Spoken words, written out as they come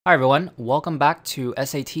Hi everyone, welcome back to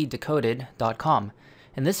SATdecoded.com.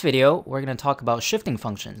 In this video, we're going to talk about shifting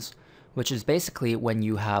functions, which is basically when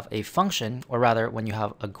you have a function, or rather when you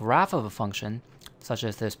have a graph of a function, such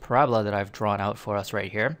as this parabola that I've drawn out for us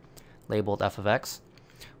right here, labeled f of x.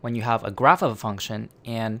 When you have a graph of a function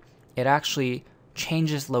and it actually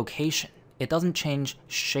changes location. It doesn't change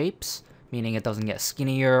shapes, meaning it doesn't get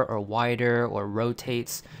skinnier or wider or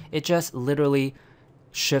rotates. It just literally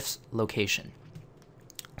shifts location.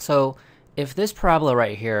 So if this parabola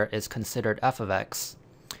right here is considered f of x,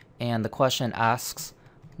 and the question asks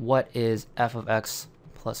what is f of x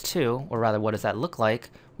plus 2, or rather what does that look like,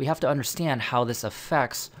 we have to understand how this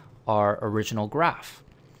affects our original graph.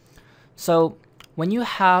 So when you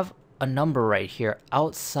have a number right here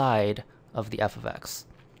outside of the f of x,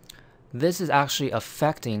 this is actually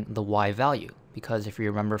affecting the y value, because if you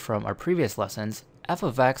remember from our previous lessons, f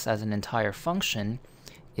of x as an entire function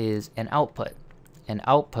is an output, and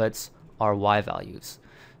outputs are y values.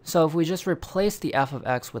 So if we just replace the f of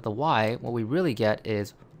x with a y, what we really get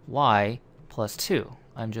is y plus 2.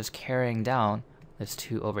 I'm just carrying down this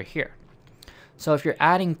 2 over here. So if you're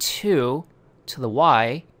adding 2 to the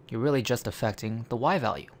y, you're really just affecting the y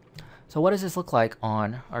value. So what does this look like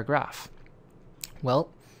on our graph? Well,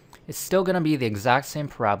 it's still going to be the exact same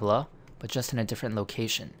parabola, but just in a different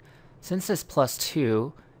location. Since this plus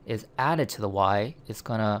 2 is added to the y, it's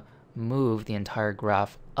going to move the entire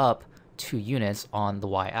graph up 2 units on the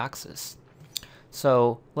y-axis.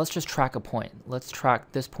 So let's just track a point. Let's track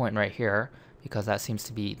this point right here, because that seems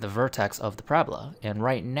to be the vertex of the parabola. And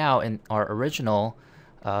right now in our original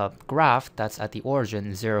graph, that's at the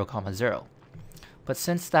origin 0, 0. But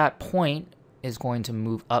since that point is going to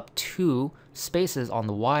move up 2 spaces on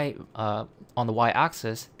the y-axis,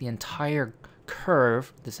 the entire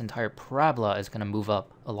curve, this entire parabola, is going to move up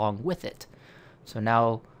along with it. So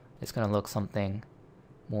now it's going to look something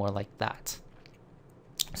more like that.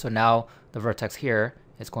 So now the vertex here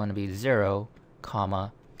is going to be 0,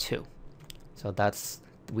 2. So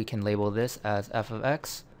we can label this as f of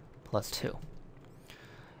x plus 2.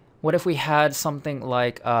 What if we had something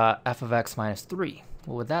like f of x minus 3?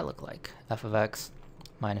 What would that look like? F of x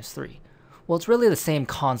minus 3. Well, it's really the same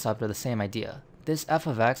concept or the same idea. This f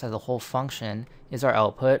of x as a whole function is our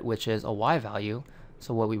output, which is a y value.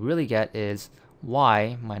 So what we really get is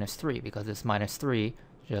y minus 3, because this minus 3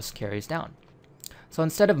 just carries down. So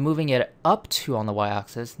instead of moving it up 2 on the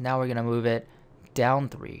y-axis, now we're going to move it down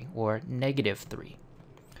 3, or negative 3.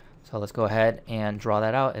 So let's go ahead and draw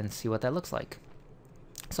that out and see what that looks like.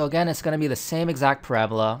 So again, it's going to be the same exact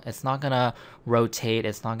parabola. It's not going to rotate.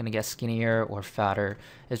 It's not going to get skinnier or fatter.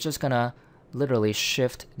 It's just going to literally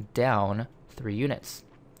shift down 3 units.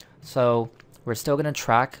 So we're still going to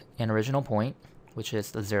track an original point, which is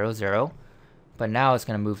the 0, 0. But now it's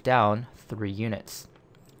going to move down 3 units.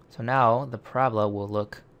 So now the parabola will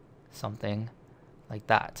look something like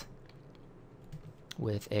that,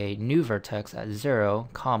 with a new vertex at 0,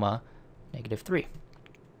 negative 3.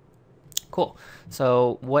 Cool.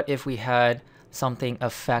 So what if we had something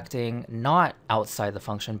affecting not outside the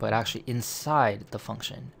function, but actually inside the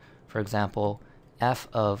function? For example, f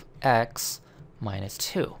of x minus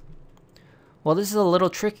 2. Well, this is a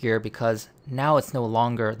little trickier because now it's no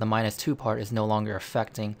longer, the minus 2 part is no longer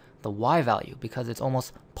affecting the y value, because it's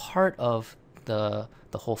almost part of the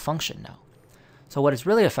whole function now. So what it's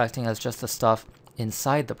really affecting is just the stuff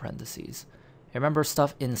inside the parentheses. Remember,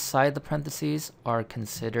 stuff inside the parentheses are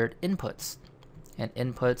considered inputs, and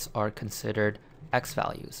inputs are considered x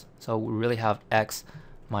values. So we really have x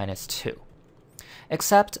minus 2.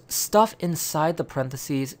 Except stuff inside the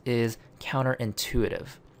parentheses is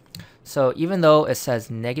counterintuitive. So even though it says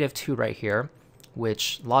negative 2 right here,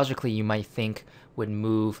 which logically you might think would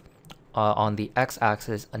move on the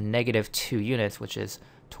x-axis a negative 2 units, which is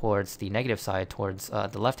towards the negative side, towards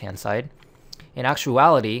the left-hand side, in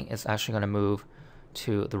actuality, it's actually going to move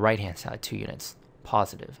to the right-hand side 2 units,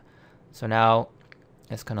 positive. So now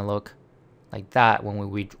it's going to look like that when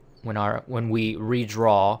we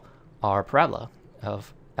redraw our parabola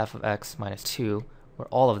of f of x minus 2, where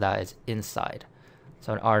all of that is inside.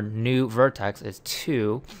 So our new vertex is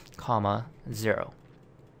 2, 0.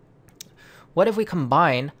 What if we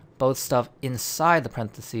combine both stuff inside the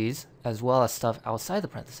parentheses as well as stuff outside the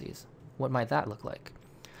parentheses? What might that look like?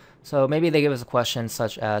 So maybe they give us a question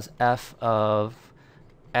such as f of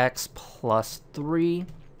x plus 3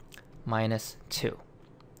 minus 2.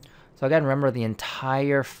 So again, remember the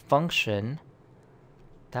entire function,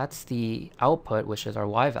 that's the output, which is our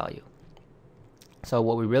y value. So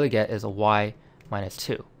what we really get is a y minus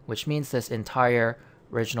 2, which means this entire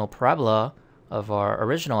original parabola of our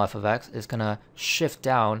original f of x is going to shift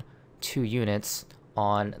down 2 units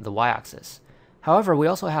on the y-axis. However, we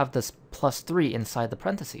also have this plus 3 inside the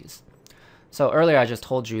parentheses. So earlier I just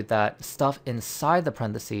told you that stuff inside the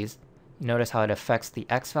parentheses, you notice how it affects the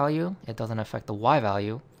x value, it doesn't affect the y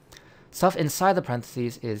value. Stuff inside the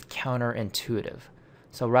parentheses is counterintuitive.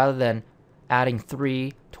 So rather than adding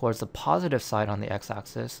 3 towards the positive side on the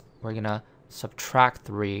x-axis, we're going to subtract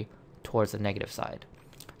 3 towards the negative side.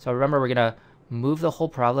 So remember, we're going to move the whole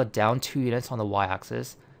parabola down 2 units on the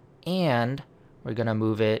y-axis, and we're going to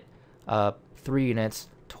move it 3 units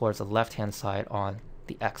towards the left-hand side on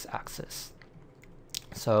the x-axis.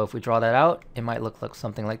 So if we draw that out, it might look like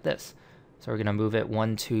something like this. So we're going to move it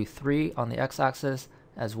 1, 2, 3 on the x-axis,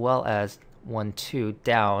 as well as 1, 2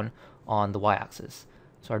 down on the y-axis.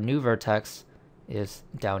 So our new vertex is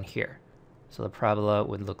down here. So the parabola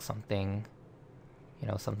would look something,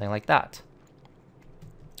 something like that.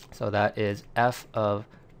 So that is f of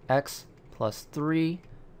x plus 3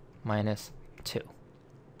 minus 2.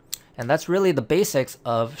 And that's really the basics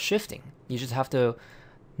of shifting. You just have to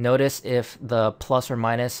notice if the plus or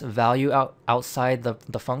minus value outside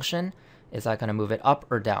the function, is that going to move it up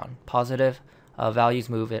or down? Positive values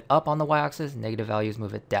move it up on the y-axis, negative values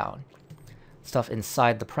move it down. Stuff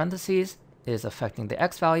inside the parentheses is affecting the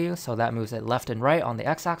x value, so that moves it left and right on the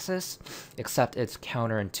x-axis, except it's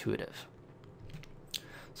counterintuitive.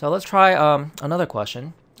 So let's try another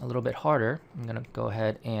question, a little bit harder. I'm going to go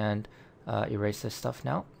ahead and erase this stuff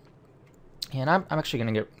now. And I'm actually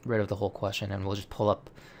going to get rid of the whole question, and we'll just pull up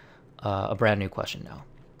a brand new question now.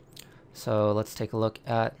 So let's take a look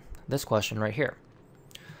at this question right here.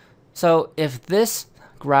 So if this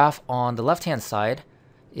graph on the left-hand side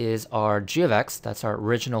is our g of x, that's our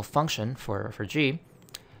original function for g,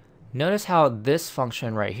 notice how this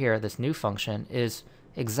function right here, this new function, is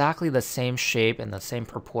exactly the same shape and the same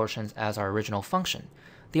proportions as our original function.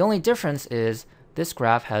 The only difference is this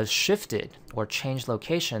graph has shifted or changed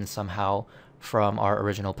location somehow from our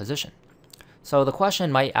original position. So the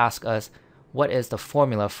question might ask us, what is the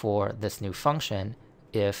formula for this new function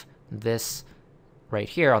if this right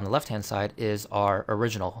here on the left-hand side is our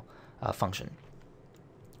original function?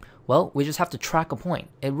 Well, we just have to track a point.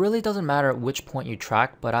 It really doesn't matter which point you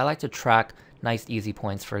track, but I like to track nice easy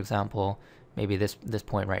points. For example, maybe this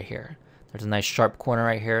point right here. There's a nice sharp corner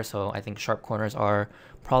right here, so I think sharp corners are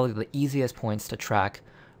probably the easiest points to track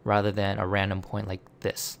rather than a random point like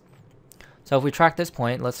this. So if we track this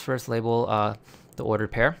point, let's first label the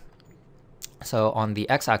ordered pair. So on the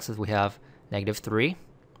x-axis we have -3,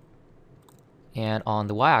 and on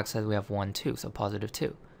the y-axis we have 1, 2, so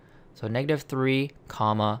 +2. So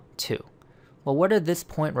 -3, 2. Well, where did this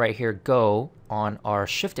point right here go on our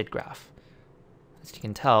shifted graph? As you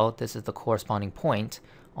can tell, this is the corresponding point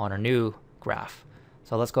on our new graph.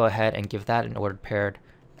 So let's go ahead and give that an ordered pair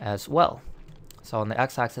as well. So on the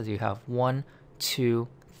x-axis you have 1, 2,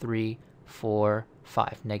 3, 4,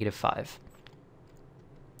 5, -5.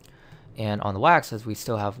 And on the y-axis we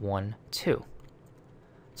still have 1, 2.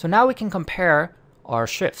 So now we can compare our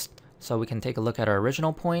shifts. So we can take a look at our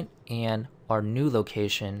original point and our new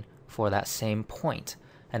location for that same point.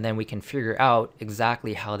 And then we can figure out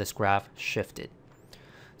exactly how this graph shifted.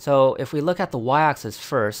 So if we look at the y-axis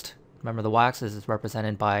first, remember the y-axis is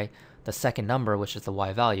represented by the second number, which is the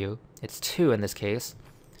y value. It's 2 in this case.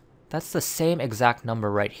 That's the same exact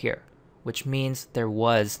number right here, which means there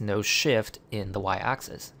was no shift in the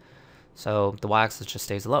y-axis. So the y-axis just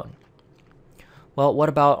stays alone. Well, what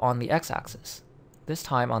about on the x-axis? This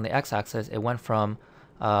time on the x-axis, it went from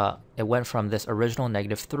this original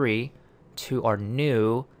 -3 to our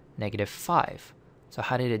new -5. So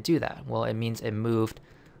how did it do that? Well, it means it moved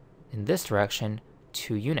in this direction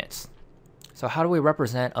 2 units. So how do we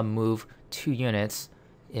represent a move 2 units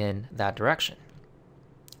in that direction?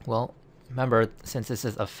 Well, remember, since this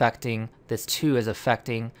 2 is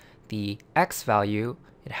affecting the x value,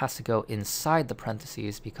 it has to go inside the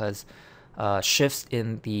parentheses because shifts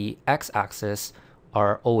in the x-axis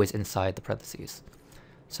are always inside the parentheses.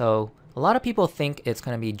 So a lot of people think it's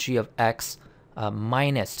going to be g of x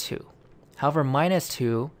minus 2. However, minus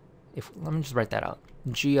 2, let me just write that out,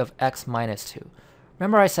 g of x minus 2.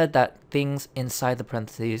 Remember I said that things inside the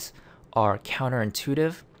parentheses are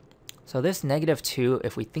counterintuitive? So this -2,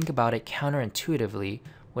 if we think about it counterintuitively,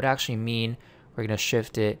 would actually mean we're going to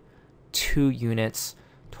shift it 2 units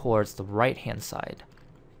towards the right-hand side,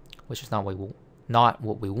 which is not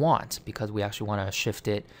what we want, because we actually want to shift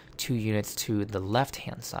it 2 units to the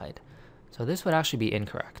left-hand side. So this would actually be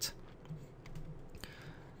incorrect.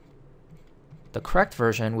 The correct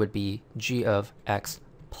version would be g of x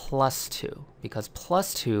plus 2, because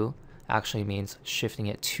plus 2 actually means shifting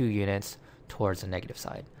it 2 units towards the negative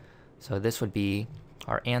side. So this would be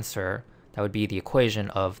our answer That would be the equation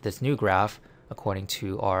of this new graph according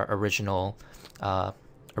to our original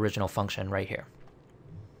function right here.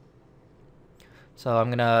 So I'm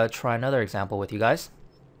gonna try another example with you guys.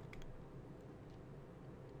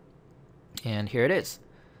 And here it is.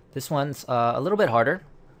 This one's a little bit harder.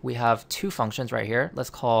 We have two functions right here. Let's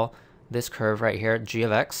call this curve right here g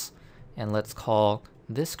of x, and let's call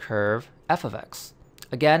this curve f of x.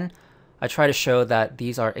 Again, I try to show that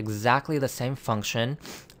these are exactly the same function.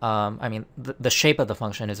 I mean, the shape of the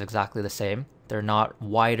function is exactly the same. They're not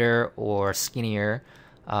wider or skinnier.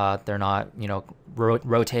 They're not,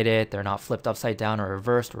 rotated. They're not flipped upside down or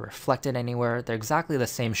reversed or reflected anywhere. They're exactly the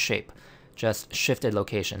same shape, just shifted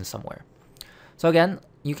location somewhere. So again,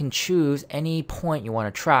 you can choose any point you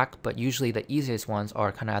want to track, but usually the easiest ones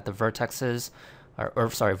are kind of at the vertices,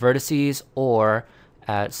 vertices, or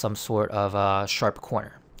at some sort of sharp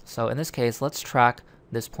corner. So in this case, let's track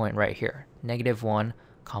this point right here, -1,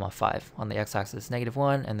 5 on the x-axis,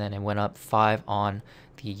 -1, and then it went up 5 on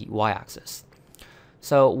the y-axis.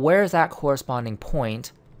 So where is that corresponding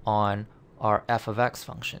point on our f of x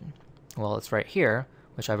function? Well, it's right here,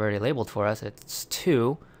 which I've already labeled for us. It's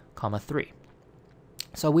 2, 3.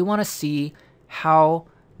 So we want to see how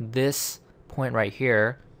this point right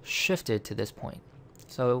here shifted to this point.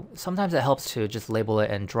 So sometimes it helps to just label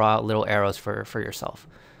it and draw little arrows for yourself.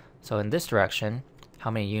 So in this direction,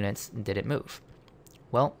 how many units did it move?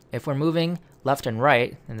 Well, if we're moving left and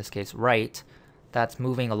right, in this case right, that's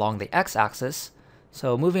moving along the x-axis.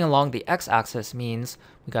 So moving along the x-axis means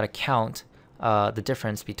we got to count the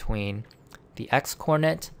difference between the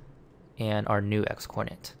x-coordinate and our new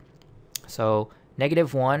x-coordinate. So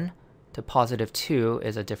 -1 to +2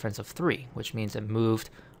 is a difference of 3, which means it moved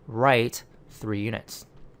right 3 units.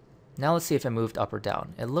 Now let's see if it moved up or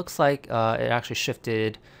down. It looks like it actually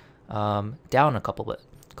shifted down a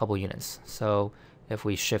couple units. So if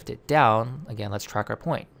we shift it down, again, let's track our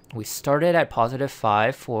point. We started at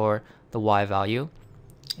 +5 for the y value,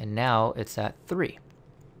 and now it's at 3.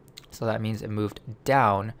 So that means it moved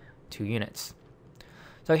down 2 units.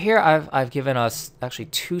 So here I've given us actually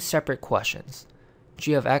two separate questions.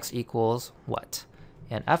 G of x equals what?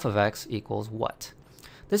 And f of x equals what?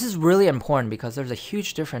 This is really important because there's a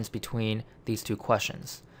huge difference between these two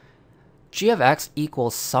questions. G of x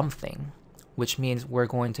equals something, which means we're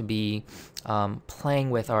going to be playing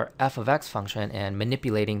with our f of x function and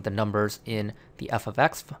manipulating the numbers in the f of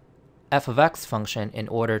x function in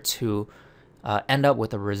order to end up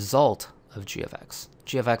with a result of g of x.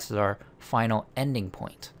 G of x is our final ending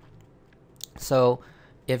point. So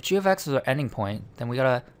if g of x is our ending point, then we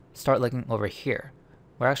gotta start looking over here.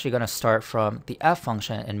 We're actually gonna start from the f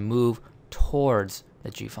function and move towards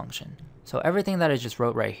the g function. So everything that I just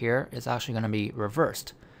wrote right here is actually gonna be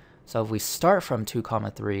reversed. So if we start from 2,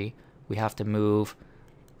 3, we have to move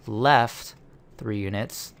left 3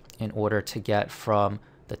 units in order to get from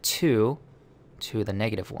the 2 to the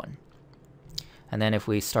 -1. And then if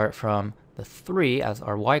we start from the 3 as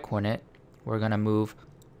our y-coordinate, we're going to move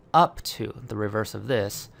up to the reverse of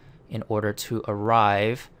this in order to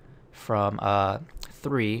arrive from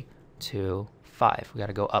 3 to 5. We got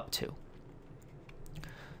to go up 2.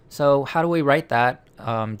 So how do we write that?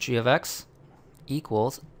 G of x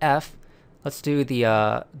equals f. Let's do the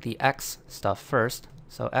x stuff first.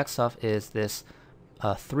 So x stuff is this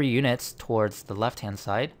 3 units towards the left-hand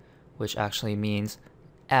side, which actually means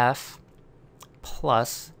f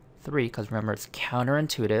plus 3, because remember it's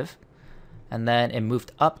counterintuitive. And then it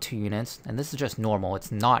moved up 2 units, and this is just normal.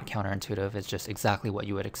 It's not counterintuitive. It's just exactly what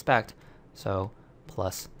you would expect. So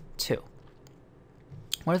plus 2.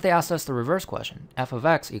 What if they asked us the reverse question? F of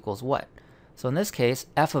x equals what? So in this case,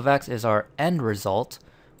 f of x is our end result,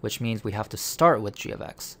 which means we have to start with g of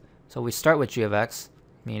x. So we start with g of x,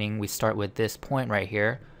 meaning we start with this point right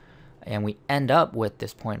here, and we end up with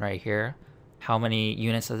this point right here. How many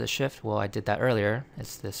units does it shift? Well, I did that earlier.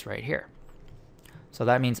 It's this right here. So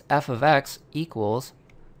that means f of x equals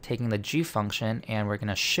taking the g function, and we're going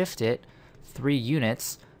to shift it 3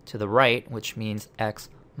 units to the right, which means x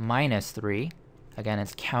minus 3. Again,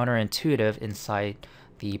 it's counterintuitive inside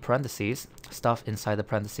the parentheses. Stuff inside the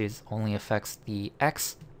parentheses only affects the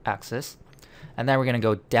x-axis. And then we're going to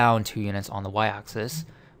go down 2 units on the y-axis,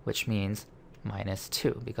 which means minus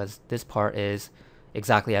 2, because this part is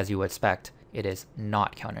exactly as you would expect. It is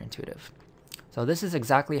not counterintuitive. So this is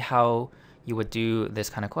exactly how you would do this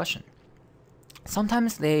kind of question.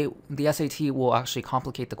 Sometimes the SAT will actually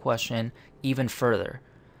complicate the question even further.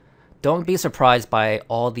 Don't be surprised by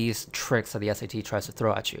all these tricks that the SAT tries to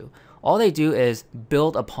throw at you. All they do is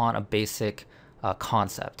build upon a basic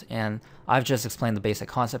concept. And I've just explained the basic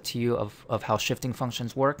concept to you of how shifting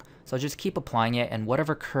functions work. So just keep applying it, and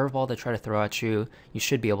whatever curveball they try to throw at you, you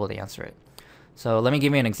should be able to answer it. So let me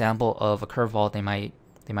give you an example of a curveball they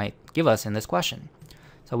might give us in this question.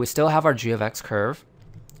 So we still have our g of x curve,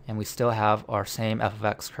 and we still have our same f of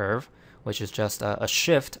x curve, which is just a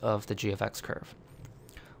shift of the g of x curve.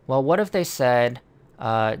 Well, what if they said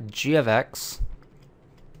g of x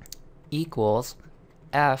equals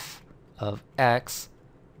f of x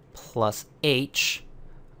plus h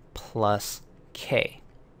plus k?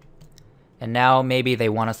 And now maybe they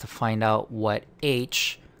want us to find out what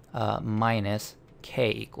h minus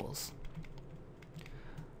k equals.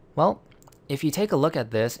 Well, if you take a look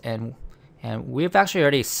at this, and we've actually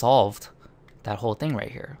already solved that whole thing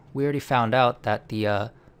right here. We already found out that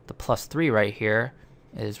the plus 3 right here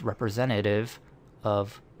is representative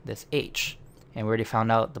of this h. And we already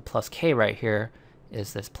found out the plus k right here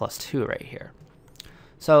is this plus 2 right here.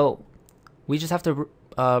 So we just have to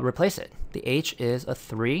replace it. The h is a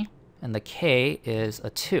 3, and the k is a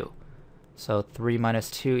 2. So 3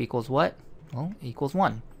 minus 2 equals what? Well, equals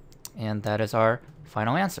 1. And that is our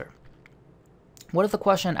final answer. What if the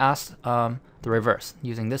question asked the reverse,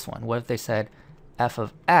 using this one? What if they said f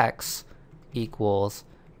of x equals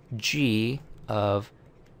g of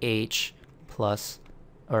h plus,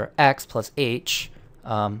 or x plus h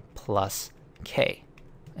plus k?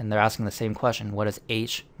 And they're asking the same question, what does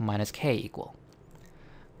h minus k equal?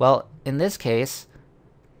 Well, in this case,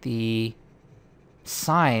 the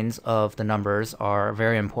signs of the numbers are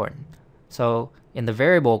very important. So in the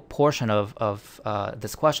variable portion of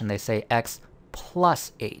this question, they say x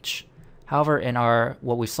plus h. However, in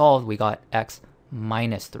what we solved, we got x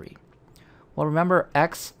minus 3. Well, remember,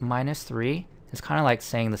 x minus 3 is kind of like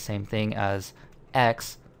saying the same thing as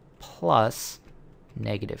x plus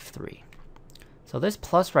negative 3. So this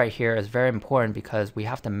plus right here is very important because we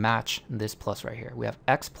have to match this plus right here. We have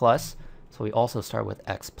x plus, so we also start with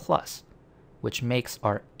x plus, which makes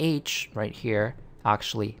our h right here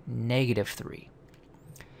actually negative 3.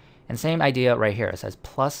 And same idea right here. It says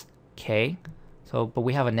plus k, but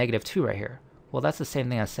we have a negative 2 right here. Well, that's the same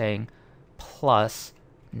thing as saying plus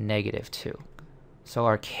negative 2. So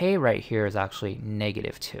our k right here is actually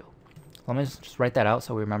negative 2. Let me just write that out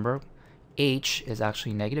so we remember. H is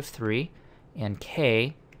actually negative 3, and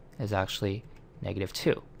k is actually negative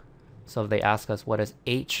 2. So if they ask us what is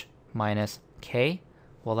h minus k,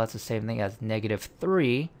 well, that's the same thing as negative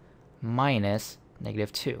 3 minus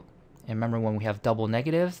negative 2. And remember, when we have double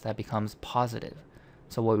negatives, that becomes positive.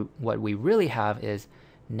 So what we really have is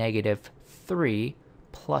negative 3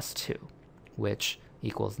 plus 2, which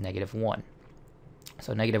equals negative 1.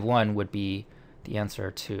 So negative 1 would be the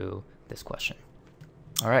answer to this question.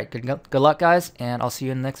 All right, good luck, guys, and I'll see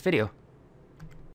you in the next video.